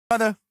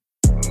brother.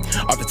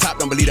 Off the top,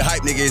 don't believe the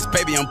hype, nigga. It's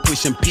baby, I'm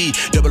pushing P.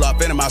 Double R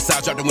Phantom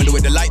outside, drop the window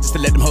with the light just to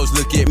let them hoes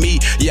look at me.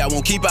 Yeah, I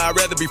won't keep her, I'd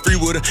rather be free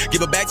with her.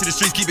 Give her back to the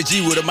streets, keep it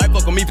G with her. Might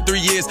fuck on me for 3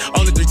 years.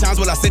 Only 3 times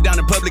will I sit down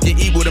in public and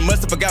eat with her.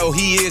 Must have forgot who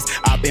he is.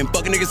 I've been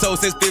fucking niggas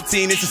hoes since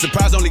 15. It's a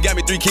surprise, only got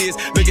me 3 kids.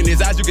 Look in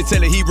his eyes, you can tell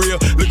that he real.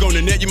 Look on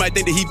the net, you might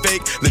think that he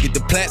fake. Look at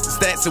the plats, the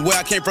stats, and where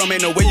I came from.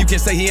 Ain't no way you can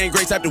say he ain't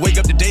great. Type to wake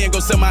up today and go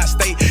sell my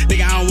estate.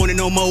 Nigga, I don't want it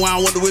no more, I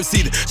don't want the whips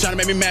either. Tryna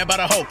make me mad about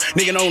a hoe.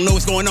 Nigga don't know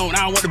what's going on,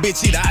 I don't want the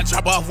bitch either. I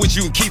drop off with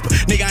you and keep her.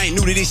 Nigga, I ain't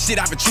new to this shit,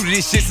 I've been true to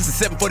this shit since a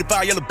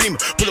 745 yellow Beamer.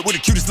 Pull up with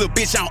the cutest little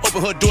bitch, I don't open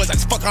her doors, I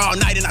just fuck her all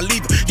night and I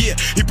leave her. Yeah,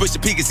 he push the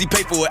P cause he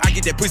pay for it. I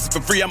get that pussy for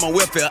free, I'm on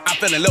welfare. I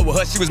fell in love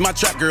with her, she was my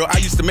trap girl. I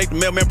used to make the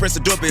mailman press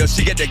the doorbell.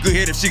 She got that good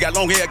head, if she got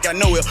long hair, I got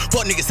nowhere.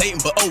 Fuck niggas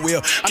hating, but oh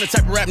well. I'm the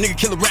type of rap nigga,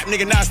 kill a rap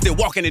nigga, now I still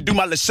walking and do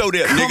my little show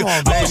there, nigga.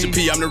 I push the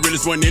P, I'm the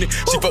realest one in it.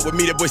 She fuck with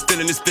me, that boy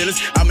still in his feelings.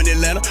 I'm in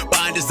Atlanta,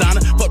 buying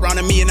designer. Fuck around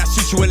at me and I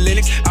shoot you in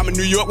Linux. I'm in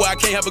New York where I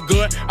can't have a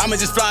gun. I'ma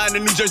just fly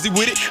into New Jersey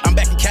with it. I'm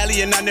back in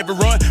Cali and I never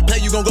run. Play,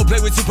 you gon' go play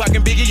with Tupac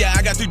and Biggie. Yeah,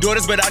 I got 3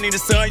 daughters, but I need a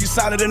son. You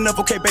solid enough,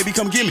 okay, baby,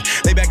 come get me.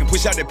 Lay back and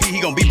push out that P,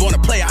 he gon' be born to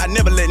play. I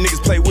never let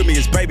niggas play with me,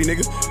 it's baby,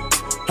 nigga.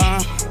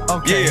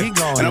 Okay, yeah, he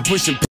going. and I'm pushing